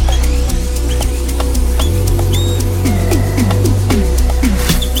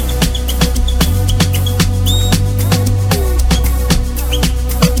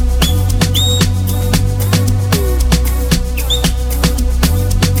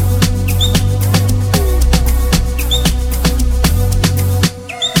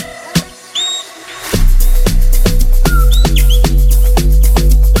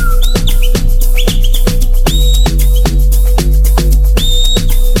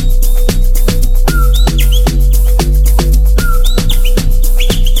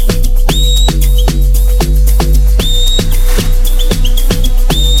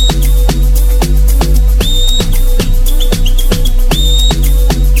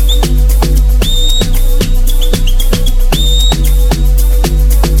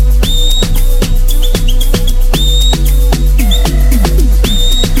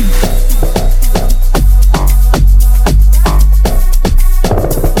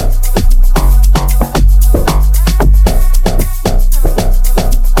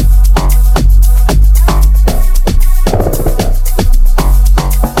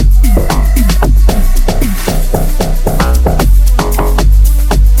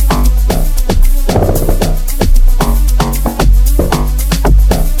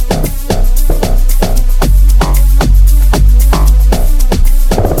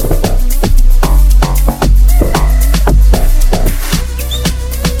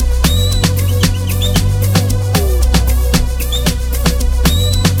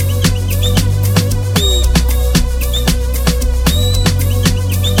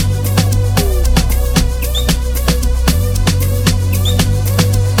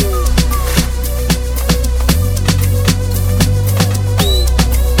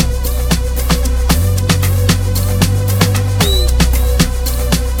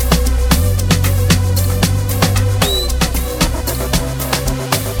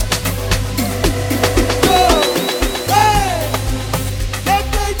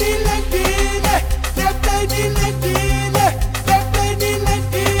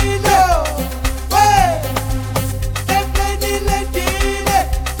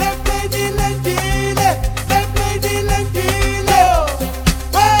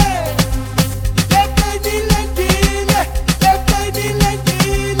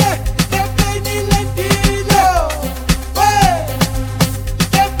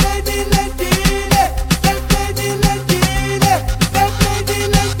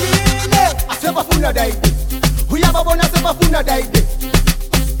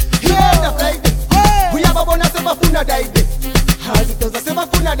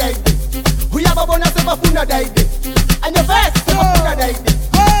sebafuna daide uyababona sebafuna daide anyevesi sebafuna daide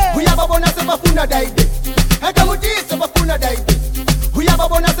uyababona sebafuna daide ekamutisi sebafuna daide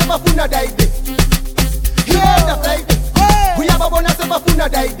uyababona sebafuna daide yenda Friday uyababona sebafuna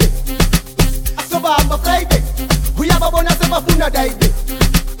daide asobamba Friday uyababona sebafuna daide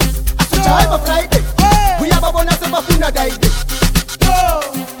asojaiba Friday uyababona sebafuna daide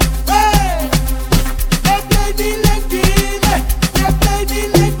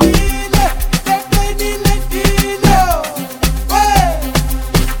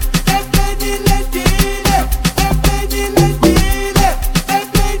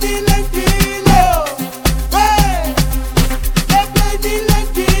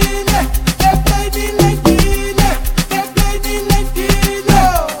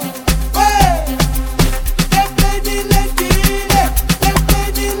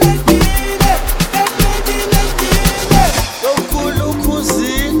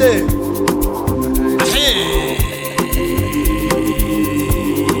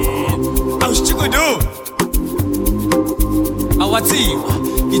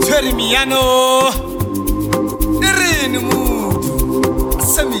Amapiano Erin Mudu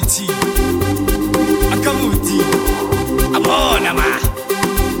Samiti Akamuti Amona ma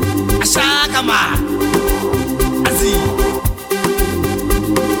Ashaka ma Azi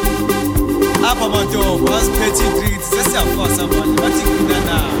Apa mato was petty treats just a for someone what you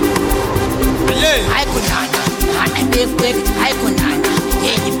kunana I kunana I big I kunana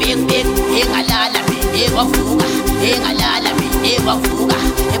hey big hey alala me wafuga hey alala me wafuga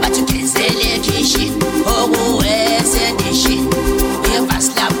ebathukizele kishi okuwesendishi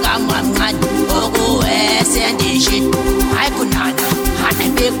evaslap kamamncane okuwesendishi hayi kunana hana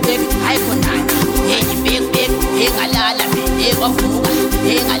big hayi kunana hey big engalala me wafuga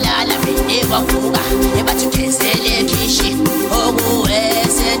engalala me wafuga ebathukizele kishi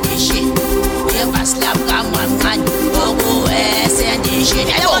okuwesendishi evaslap kamamncane okuwesendishi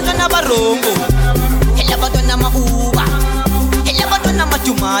elabantwana barongo elabantwana mauba elabantwana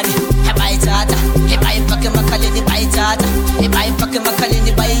matumani ebayithatha ebayifake emakhaleni bayithatha ebayifake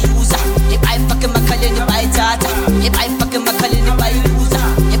emakhaleni bayiyuza ebayifake emakhaleni bayithatha ebayifake emakhaleni bayiyuza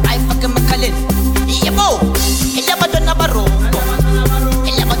ebayifake emakhaleni yebo elabantwana barongo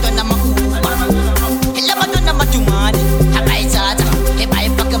elabantwana mauba elabantwana matumani ebayithatha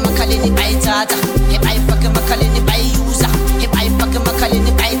ebayifake emakhaleni bayithatha ebayifake emakhaleni bayiyuza ebayifake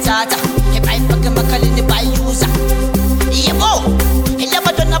emakhaleni bayithatha ebayifake emakhaleni bayiyuza yebo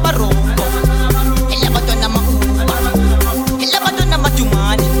elabantwana barongo elabantwana mauba elabantwana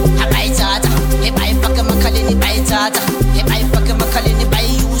matumani abayithatha ebayifake emakhaleni bayithatha ebayifake emakhaleni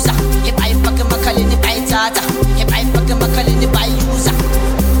bayiyuza ebayifake emakhaleni bayithatha ebayifake emakhaleni bayiyuza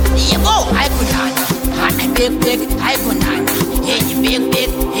yebo ayikunana hana big ayikunana hey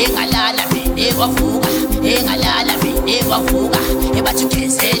big engalala me wafuga engalala me wafuga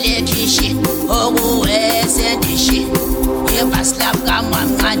ebathukizele kishi okuwesendishi evaslap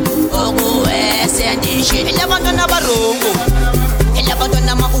kamamncane okuwesendishi elabantwana barongo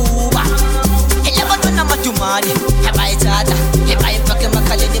elabantwana mauba elabantwana matumani ebayithatha ebayifake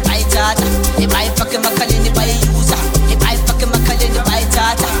emakhaleni bayithatha ebayifake emakhaleni bayiyuza ebayifake emakhaleni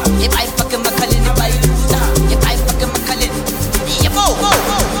bayithatha ebayifake emakhaleni bayiyuza ebayifake emakhaleni yebo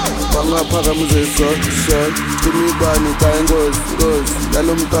bangaphakamuza isol imibani kayingozi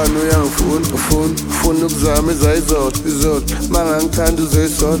lalo mntwana uyangifuna ukuzama izayizodwa mangangithanda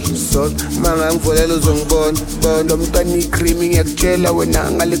uzoyisodwa mangangivolela uzongibona lo mntwana ikrimi ngiyakutshela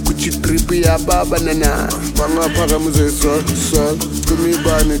wena ngale Gucci drip yababa nana bangaphakamuza isol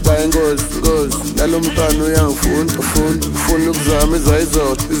imibani kayingozi lalo mntwana uyangifuna ukuzama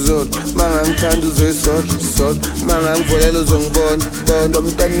izayizodwa mangangithanda uzoyisodwa mangangivolela uzongibona lo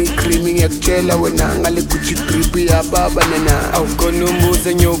mntwana ikrimi ngiyakutshela wena ngale Gucci drip yababa nana awukhona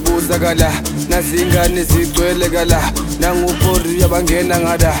umbuzo ngiyobuza kala nazingane zigcwele kala nangupori yabangena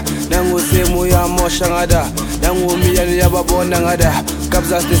ngada nangusemu uyamosha ngada nangumiyane yababona ngada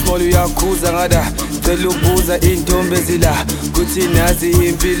kabza small uyakhuza ngada cela ubuza intombi ezila kuthi nazi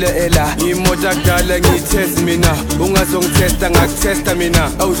impilo ela imoto akudala ngiyithest mina ungazongithesta ngakutesta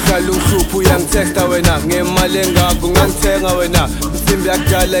mina awuhlala ungihlupha uyangithesta wena ngemali engakho ngangithenga wena insimbi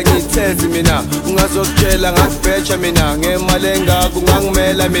yakudala ngiyithest mina ungazokutshela ngakubheja mina ngemali engakho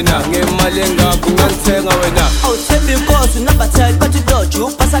ngangimela mina ngemali engakho ngangithenga wena awuthemba inkosi nabatheli bathi loju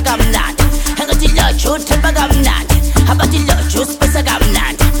upasa kamnandi engathi loju uthemba kamnandi abathi loju usipesa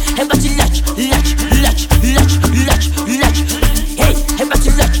kamnandi ebathi loju hey ebathi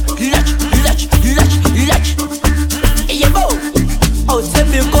loju yebo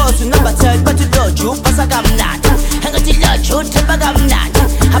awuthemba inkosi nabatheli bathi loju upasa kamnandi engathi loju uthemba kamnandi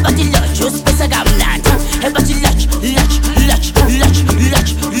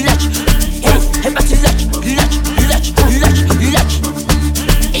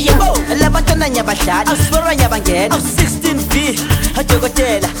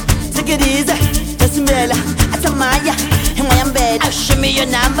take it easy. Esmela, Atamaya, Himayambed. Show me your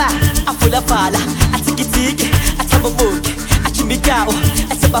number. I full of fala. I take it, I tap a book. I chimikao,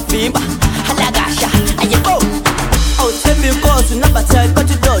 I tap a fimba. Halagasha, I go. Oh, tell me, go to number 10, but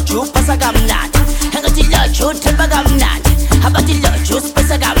you don't you pass a gamnat. Hang on, you tell a gamnat. How about the lodge, you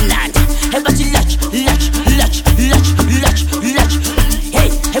pass a gamnat. How about the lodge. Hey,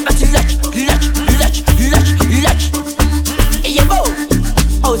 how about the lodge.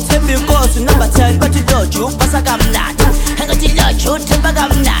 Oh, tell me, go to number 10, but you don't you pass a gamnat. Hang on, the lodge, you tell a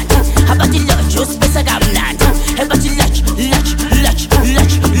gamnat. How about the lodge, you pass a gamnat. How about the lodge. Hey, how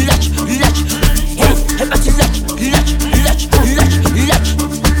about the lodge.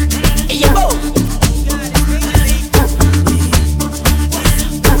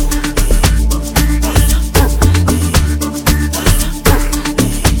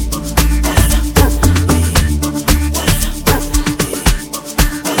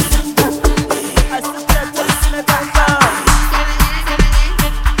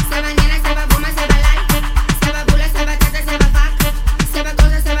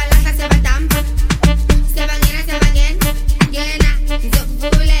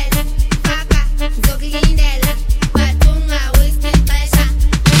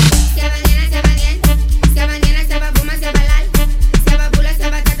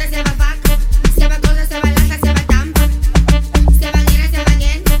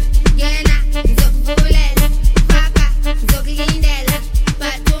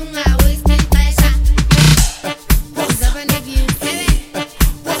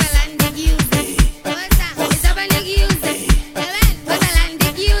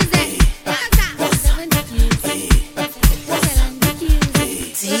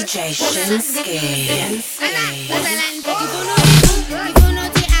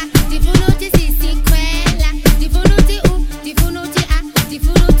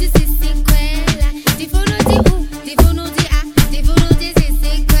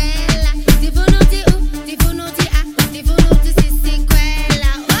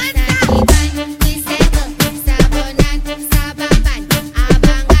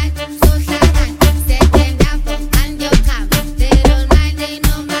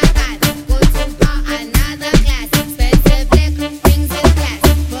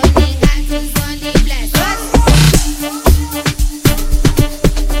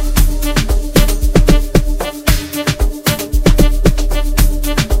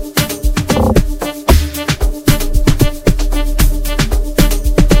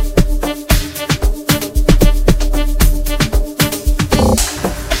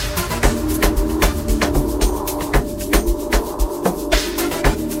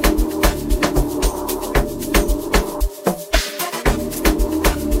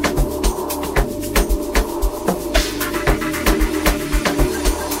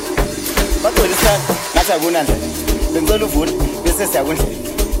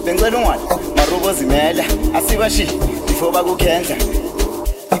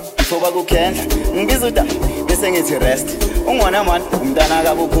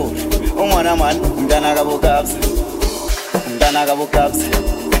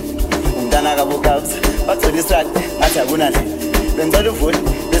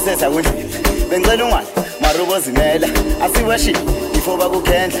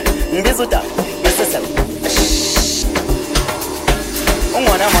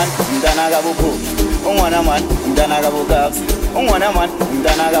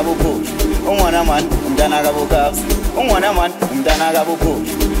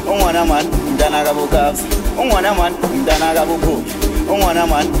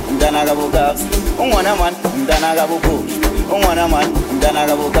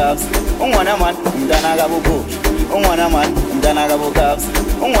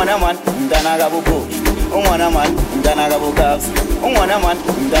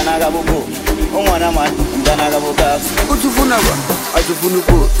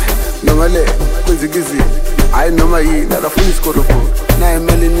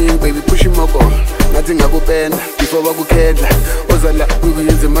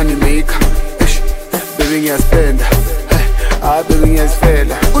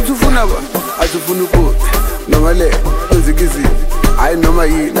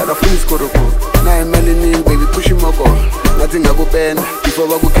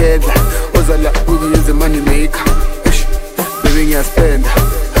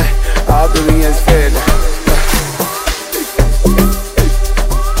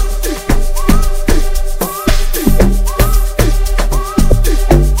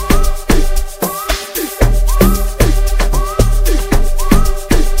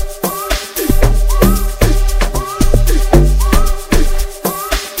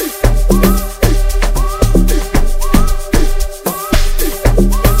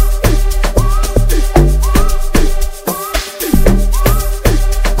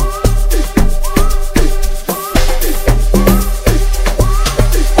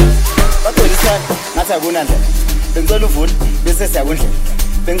 isikhathi ngathi akunandlela bengicela uvule bese siyakundlela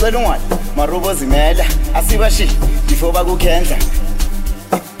bengicela ungwali marubo zimela asibashiye before bakukhendla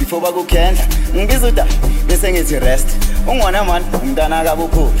ngibiza uda bese ngithi rest ungwana man umntana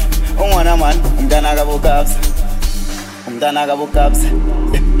kabukhulu ungwana man umntana kabukabza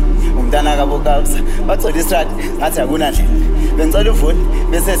bacela istrati ngathi akunandlela bengicela uvule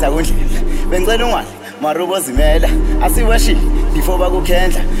bese siyakundlela bengicela ungwali marubo zimela asibashiye before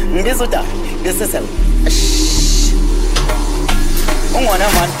bakukhendla ngibiza uda bese ungwana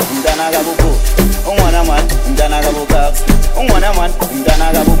man umntana kabukhulu ungwana man umntana kabukabza ungwana man umntana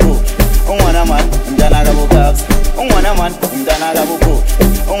kabukhulu ungwana man umntana kabukabza ungwana man umntana kabukhulu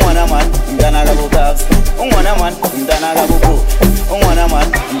ungwana man umntana kabukabza ungwana man umntana kabukhulu ungwana man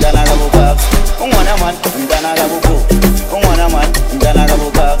umntana kabukabza ungwana man umntana kabukhulu ungwana man umntana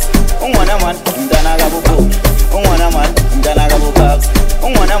kabukabza ungwana man umntana kabukhulu ungwana man umntana kabukabza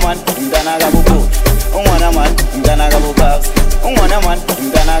ungwana man umntana kabukhulu ungwana man umntana kabukabza ungwana man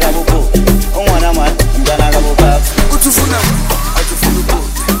umntana kabukhulu ungwana man umntana kabukabza uthi ufuna athi ufuna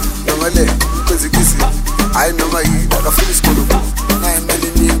ukudla noma le kwezikisi hayi noma yini akafuna isikolo naye mali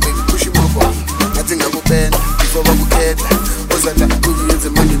ningi push imobo athi ngakubenda before bakukhetha ozala kuyenze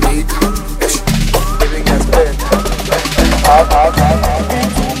money maker baby ngiyazibenda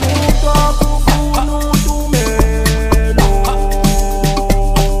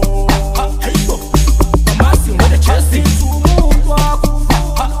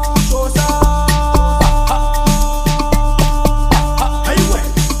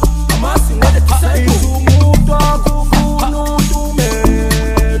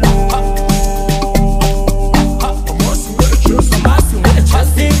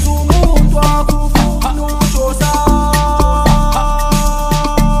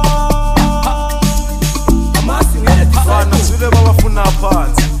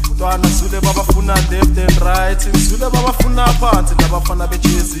phansi nabafana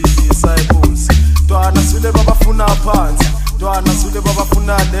bejezi disciples ntwana sule babafuna phansi ntwana sule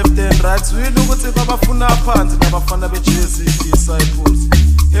babafuna left and right swile ukuthi babafuna phansi nabafana bejezi disciples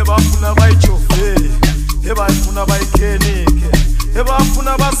hebafuna bayichofe hebafuna bayikhenike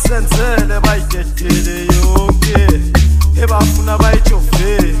hebafuna basenzele bayidedele yonke hebafuna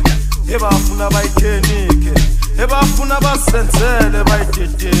bayichofe hebafuna bayikhenike hebafuna basenzele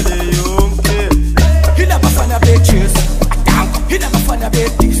bayidedele yonke hila bafana bitches hila bafana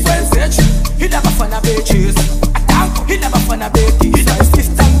bitches hila bafana bitches hila bafana bitches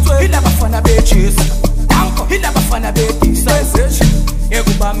hila bafana bitches hila bafana bitches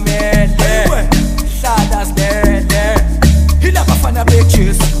ekubamele hlala sibele hila bafana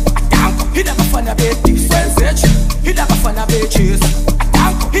bitches hila bafana bitches hila bafana bitches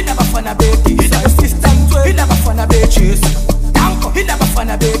hila bafana bitches hila bafana bitches hila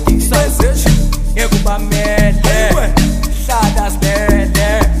bafana bitches ekubamele hlala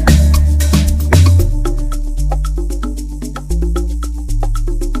sibele.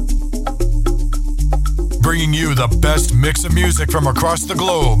 Bringing you the best mix of music from across the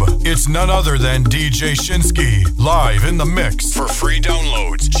globe. It's none other than DJ Shinsky, live in the mix. For free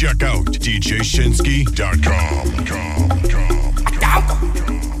downloads, check out djshinsky.com.